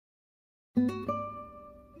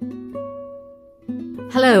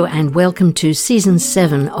Hello and welcome to Season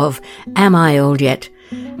 7 of Am I Old Yet?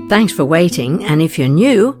 Thanks for waiting, and if you're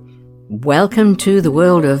new, welcome to the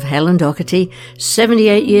world of Helen Doherty,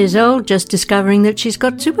 78 years old, just discovering that she's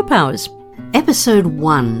got superpowers. Episode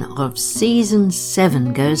 1 of Season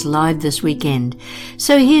 7 goes live this weekend,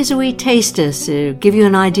 so here's a wee taster to give you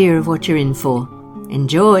an idea of what you're in for.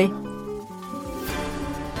 Enjoy!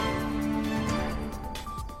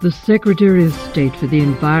 The Secretary of State for the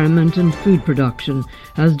Environment and Food Production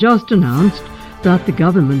has just announced that the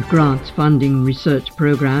government grants funding research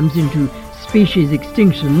programs into species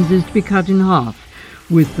extinctions is to be cut in half,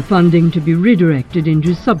 with the funding to be redirected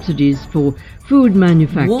into subsidies for food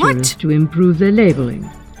manufacturers to improve their labelling.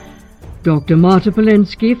 Dr. Marta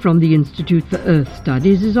Polensky from the Institute for Earth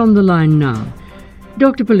Studies is on the line now.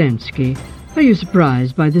 Dr. Polensky, are you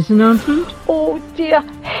surprised by this announcement? Oh dear,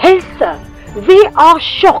 Helsa! They are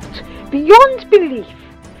shocked beyond belief.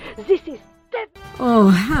 This is dead. Oh,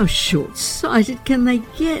 how short-sighted can they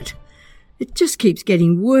get? It just keeps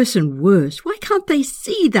getting worse and worse. Why can't they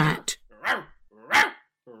see that?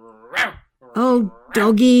 Oh,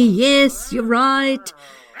 doggy, yes, you're right.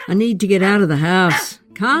 I need to get out of the house.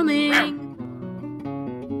 Coming.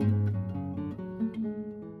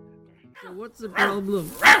 So what's the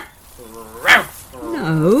problem?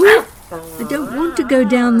 No, I don't want to go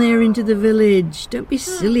down there into the village. Don't be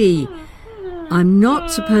silly. I'm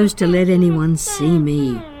not supposed to let anyone see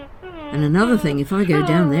me. And another thing, if I go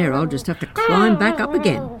down there, I'll just have to climb back up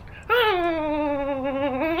again.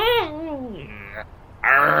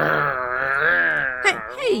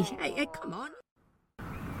 Hey, come on.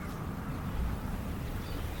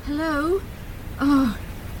 Hello? Oh,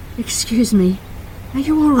 excuse me. Are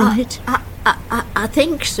you all right? I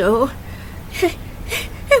think so.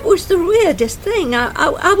 It was the weirdest thing.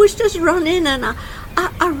 I was just running and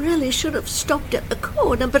I really should have stopped at the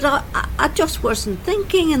corner, but I just wasn't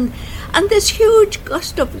thinking, and this huge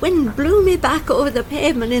gust of wind blew me back over the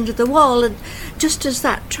pavement into the wall, and just as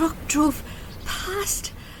that truck drove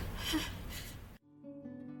past.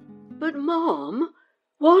 But, Mom,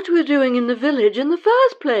 what were you doing in the village in the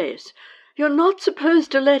first place? You're not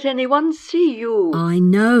supposed to let anyone see you. I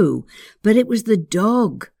know, but it was the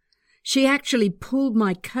dog. She actually pulled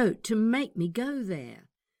my coat to make me go there.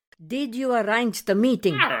 Did you arrange the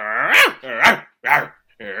meeting?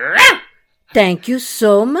 Thank you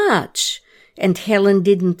so much. And Helen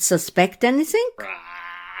didn't suspect anything?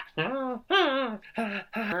 Well,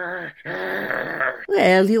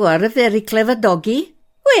 you are a very clever doggy,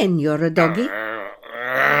 when you're a doggy.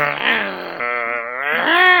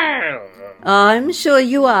 I'm sure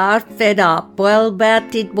you are fed up. Well,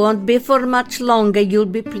 but it won't be for much longer, you'll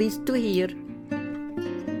be pleased to hear.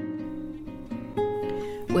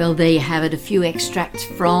 Well, there you have it, a few extracts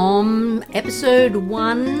from episode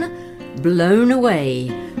 1, Blown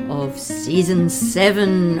Away, of season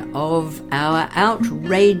 7 of our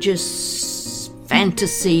outrageous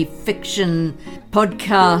fantasy fiction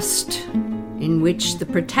podcast, in which the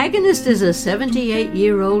protagonist is a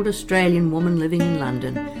 78-year-old Australian woman living in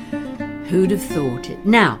London. Who'd have thought it?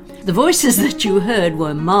 Now, the voices that you heard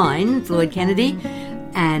were mine, Floyd Kennedy,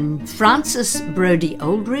 and Frances Brodie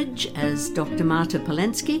Aldridge as Dr. Marta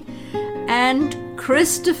Polensky, and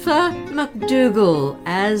Christopher McDougall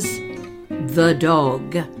as the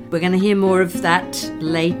dog. We're going to hear more of that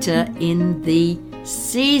later in the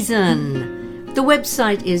season. The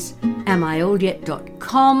website is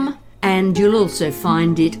amiolyet.com, and you'll also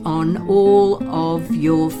find it on all of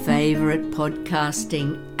your favourite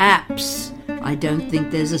podcasting apps. I don't think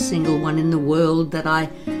there's a single one in the world that I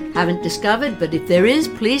haven't discovered, but if there is,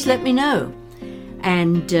 please let me know.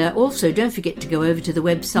 And also don't forget to go over to the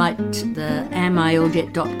website, the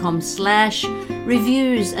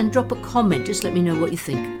amiolyet.com/reviews, and drop a comment. Just let me know what you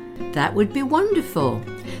think. That would be wonderful.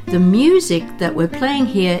 The music that we're playing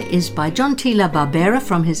here is by John T. La Barbera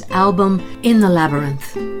from his album In the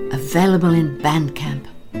Labyrinth, available in Bandcamp.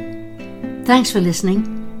 Thanks for listening.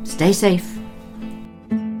 Stay safe.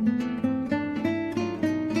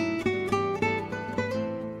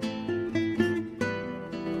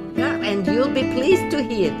 And you'll be pleased to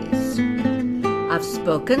hear this. I've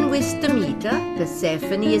spoken with Demeter.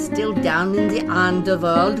 Persephone is still down in the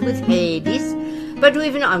underworld with Hades. But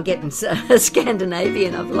I'm getting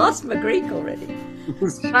Scandinavian. I've lost my Greek already.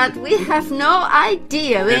 But we have no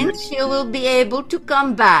idea when she will be able to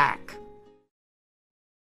come back.